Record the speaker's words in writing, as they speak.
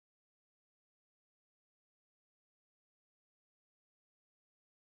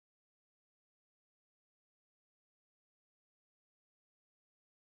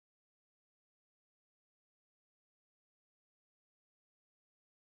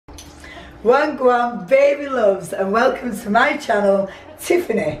One baby loves, and welcome to my channel,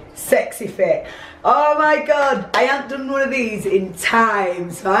 Tiffany Sexy Fit. Oh my god, I haven't done one of these in time,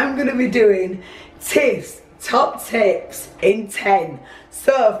 so I'm going to be doing Tiff's top tips in 10.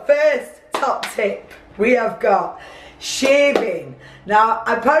 So first top tip, we have got shaving. Now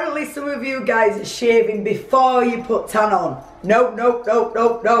apparently some of you guys are shaving before you put tan on.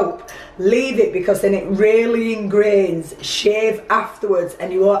 Nope. Leave it, because then it really ingrains. Shave afterwards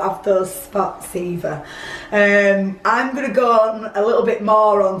and you won't have those spots either. I'm going to go on a little bit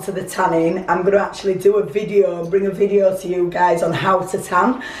more onto the tanning. I'm going to actually do a video, bring a video to you guys on how to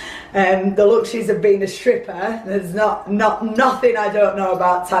tan. The luxuries of being a stripper, there's nothing I don't know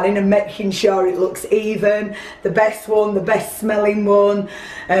about tanning and making sure it looks even, the best one, the best smelling one,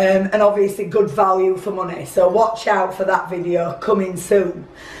 and obviously good value for money. So watch out for that video coming soon.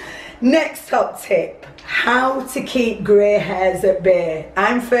 Next top tip, how to keep grey hairs at bay.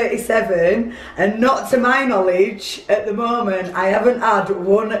 I'm 37 and not to my knowledge at the moment I haven't had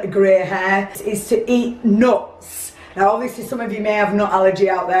one grey hair. Is to eat nuts. Now obviously some of you may have nut allergy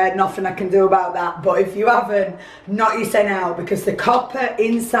out there, nothing I can do about that, but if you haven't, knock yourself out, because the copper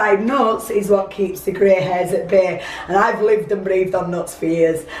inside nuts is what keeps the grey hairs at bay. And I've lived and breathed on nuts for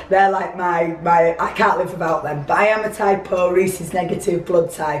years. They're like I can't live without them. But I am a type O, Reese's negative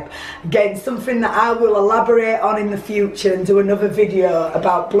blood type. Again, something that I will elaborate on in the future and do another video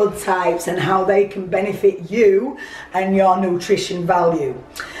about blood types and how they can benefit you and your nutrition value.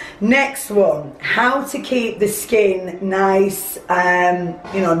 Next one, how to keep the skin nice,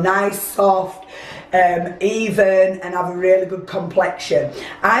 nice, soft, even, and have a really good complexion.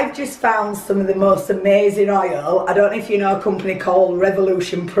 I've just found some of the most amazing oil. I don't know if you know a company called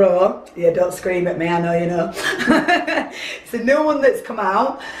Revolution Pro. Yeah, don't scream at me, I know you know. It's a new one that's come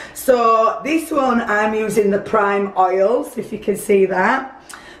out. So this one I'm using the Prime oils, if you can see that.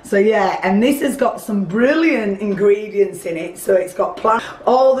 So yeah, and this has got some brilliant ingredients in it. So it's got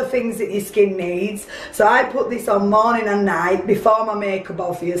all the things that your skin needs. So I put this on morning and night before my makeup,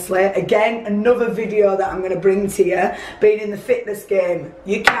 obviously. Again, another video that I'm going to bring to you. Being in the fitness game,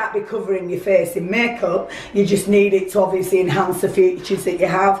 you can't be covering your face in makeup. You just need it to obviously enhance the features that you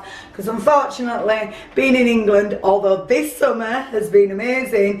have. Because unfortunately, being in England, although this summer has been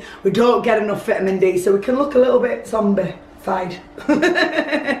amazing, we don't get enough vitamin D, so we can look a little bit zombie. Fine.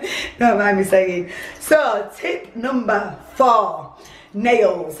 Don't mind me saying. So tip number 4,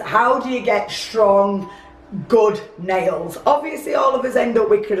 nails. How do you get strong, good nails? Obviously all of us end up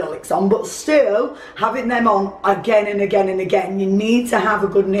with acrylics on, but still having them on again and again and again, you need to have a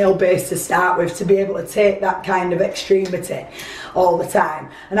good nail base to start with to be able to take that kind of extremity all the time.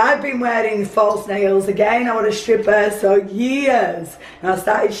 And I've been wearing false nails again. I was a stripper so years, and I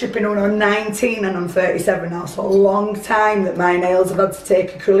started stripping when I was 19 and I'm 37 now, so a long time that my nails have had to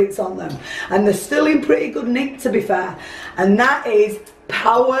take acrylics on them, and they're still in pretty good nick, to be fair. And that is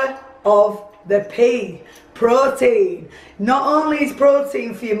power of the P. Protein. Not only is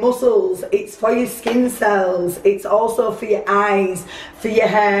protein for your muscles, it's for your skin cells, it's also for your eyes, for your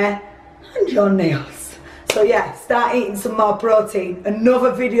hair and your nails. So yeah, start eating some more protein.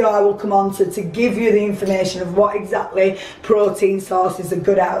 Another video I will come on to give you the information of what exactly protein sources are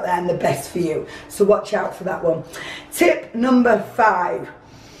good out there and the best for you. So watch out for that one. Tip number 5.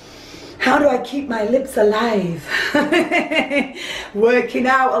 How do I keep my lips alive? Working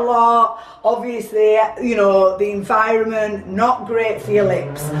out a lot. Obviously, you know, the environment, not great for your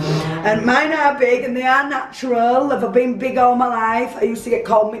lips. And mine are big and they are natural. I've been big all my life. I used to get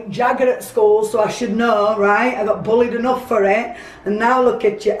called Mick Jagger at school, so I should know, right? I got bullied enough for it. And now look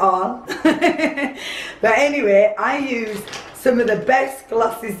at you all. But anyway, I use some of the best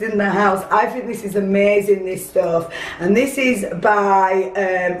glosses in the house. I think this is amazing, this stuff. And this is by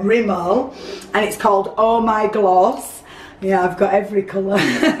Rimmel, and it's called Oh My Gloss. Yeah, I've got every colour,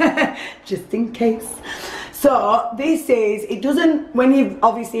 just in case. So this is, it doesn't, when you,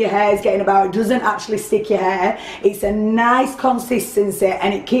 obviously your hair is getting about, it doesn't actually stick your hair. It's a nice consistency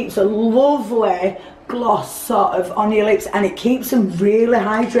and it keeps a lovely gloss sort of on your lips, and it keeps them really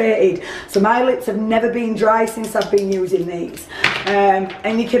hydrated. So my lips have never been dry since I've been using these.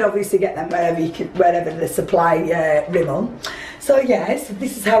 And you can obviously get them wherever they supply Rimmel. So yes,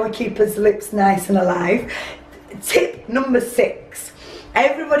 this is how we keep our lips nice and alive. Tip number 6.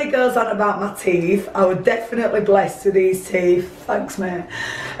 Everybody goes on about my teeth. I was definitely blessed with these teeth. Thanks, mate.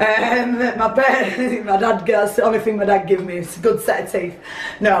 My dad, that's the only thing my dad gave me. It's a good set of teeth.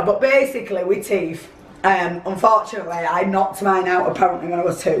 No, but basically with teeth, Unfortunately, I knocked mine out apparently when I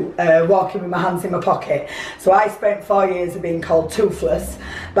was 2, walking with my hands in my pocket. So I spent 4 years of being called toothless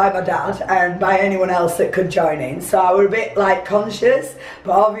by my dad and by anyone else that could join in. So I was a bit like conscious,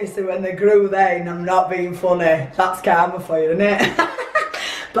 but obviously when they grew then, I'm not being funny. That's karma for you, isn't it?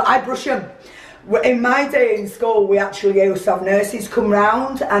 But I brush them. In my day in school, we actually used to have nurses come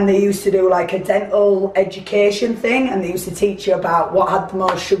round and they used to do like a dental education thing, and they used to teach you about what had the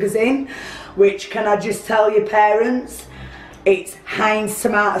most sugars in, which, can I just tell you parents, it's Heinz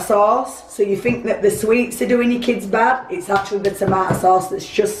tomato sauce. So you think that the sweets are doing your kids bad, it's actually the tomato sauce that's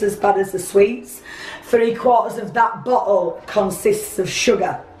just as bad as the sweets. 3/4 of that bottle consists of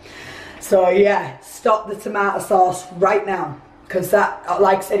sugar. So yeah, stop the tomato sauce right now. Because that,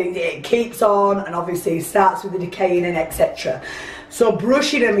 like I said, it keeps on, and obviously it starts with the decaying and etc. So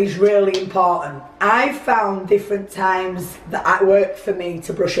brushing them is really important. I've found different times that work for me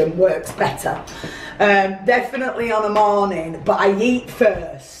to brush them works better. Definitely on a morning, but I eat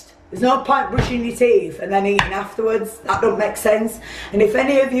first. There's no point brushing your teeth and then eating afterwards. That don't make sense. And if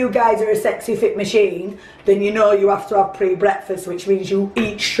any of you guys are a sxefit machine, then you know you have to have pre-breakfast, which means you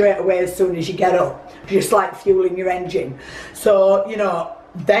eat straight away as soon as you get up, just like fueling your engine. So, you know,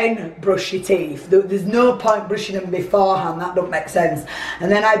 then brush your teeth. There's no point brushing them beforehand. That don't make sense. And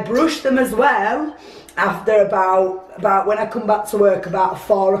then I brush them as well after about when I come back to work, about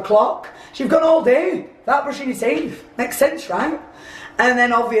 4 o'clock. So you've gone all day without brushing your teeth. Makes sense, right? And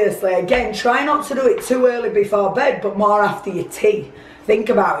then obviously, again, try not to do it too early before bed, but more after your tea. Think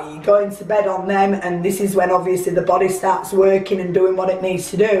about it, you're going to bed on them, and this is when obviously the body starts working and doing what it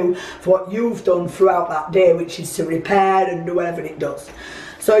needs to do for what you've done throughout that day, which is to repair and do whatever it does.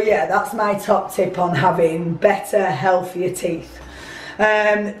 So yeah, that's my top tip on having better, healthier teeth.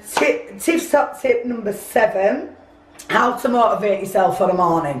 Tiff's top tip number 7, how to motivate yourself for the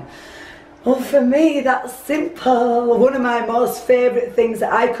morning. Well, for me, that's simple. One of my most favourite things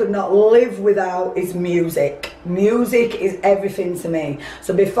that I could not live without is music. Music is everything to me.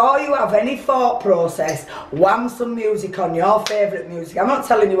 So before you have any thought process, wham some music on, your favourite music. I'm not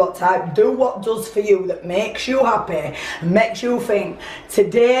telling you what type. Do what does for you, that makes you happy and makes you think,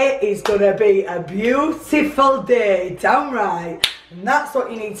 today is going to be a beautiful day, damn right. And that's what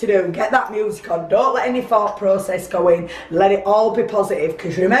you need to do. Get that music on. Don't let any thought process go in. Let it all be positive.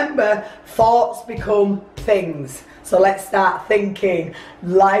 Because remember, thoughts become things. So let's start thinking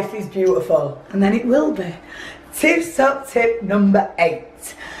life is beautiful. And then it will be. Tiff's top tip number 8.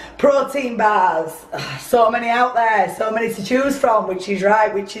 Protein bars. So many out there, so many to choose from, which is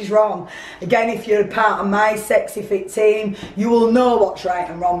right, which is wrong. Again, if you're a part of my sxefit team, you will know what's right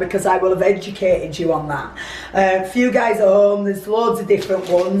and wrong because I will have educated you on that. For you guys at home, there's loads of different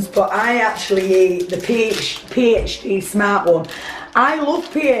ones, but I actually eat the PhD Smart one. I love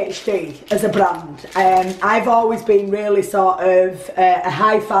PhD as a brand. I've always been really sort of a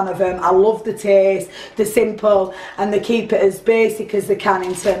high fan of them. I love the taste, they're simple, and they keep it as basic as they can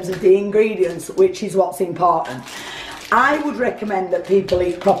in terms of the ingredients, which is what's important. I would recommend that people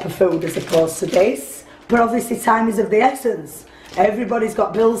eat proper food as opposed to this, but obviously time is of the essence. Everybody's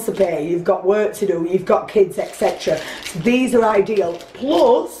got bills to pay, you've got work to do, you've got kids, etc. So these are ideal.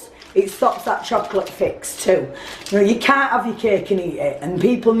 Plus, it stops that chocolate fix too. You know, you can't have your cake and eat it, and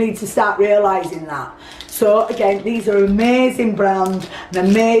people need to start realising that. So again, these are an amazing brand, an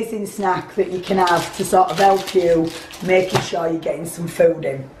amazing snack that you can have to sort of help you making sure you're getting some food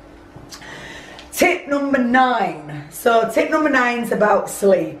in. Tip number 9. So tip number 9 is about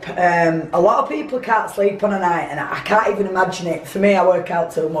sleep. A lot of people can't sleep on a night, and I can't even imagine it. For me, I work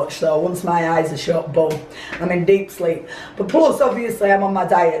out too much, so once my eyes are shut, boom, I'm in deep sleep. But plus, obviously, I'm on my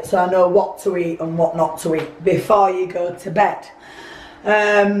diet, so I know what to eat and what not to eat before you go to bed.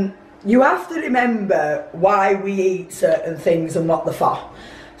 You have to remember why we eat certain things and what they're for.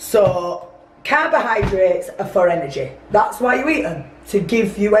 So carbohydrates are for energy. That's why you eat them, to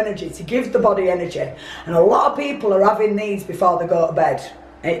give you energy, to give the body energy. And a lot of people are having these before they go to bed.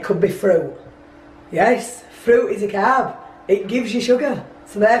 It could be fruit. Yes, fruit is a carb. It gives you sugar.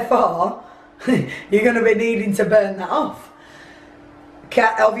 So therefore, you're going to be needing to burn that off.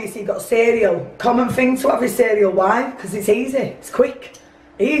 Obviously, you've got cereal. Common thing to have is cereal. Why? Because it's easy. It's quick.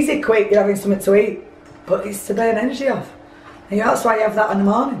 Easy, quick, you're having something to eat. But it's to burn energy off. And that's why you have that in the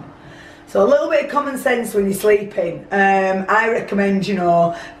morning. So a little bit of common sense when you're sleeping. I recommend, you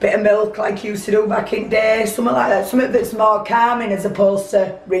know, a bit of milk like you used to do back in the day, something like that, something that's more calming as opposed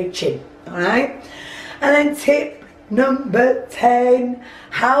to reaching, alright? And then tip number 10,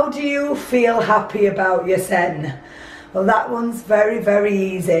 how do you feel happy about your sen? Well, that one's very, very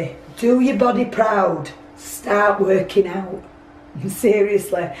easy. Do your body proud. Start working out.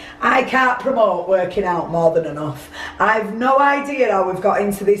 Seriously, I can't promote working out more than enough. I've no idea how we've got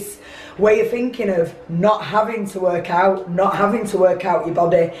into this way of thinking of not having to work out, not having to work out your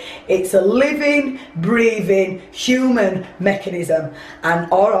body. It's a living, breathing, human mechanism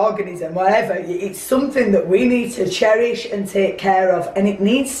or organism, whatever. It's something that we need to cherish and take care of, and it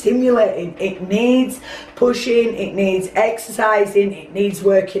needs stimulating, it needs pushing, it needs exercising, it needs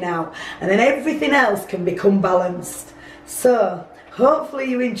working out, and then everything else can become balanced. So hopefully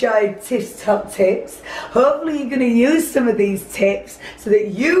you enjoyed Tiff's top tips. Hopefully you're going to use some of these tips so that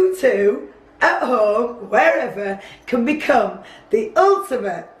you too, at home, wherever, can become the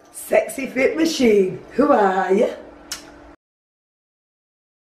ultimate sexy fit machine. Who are you?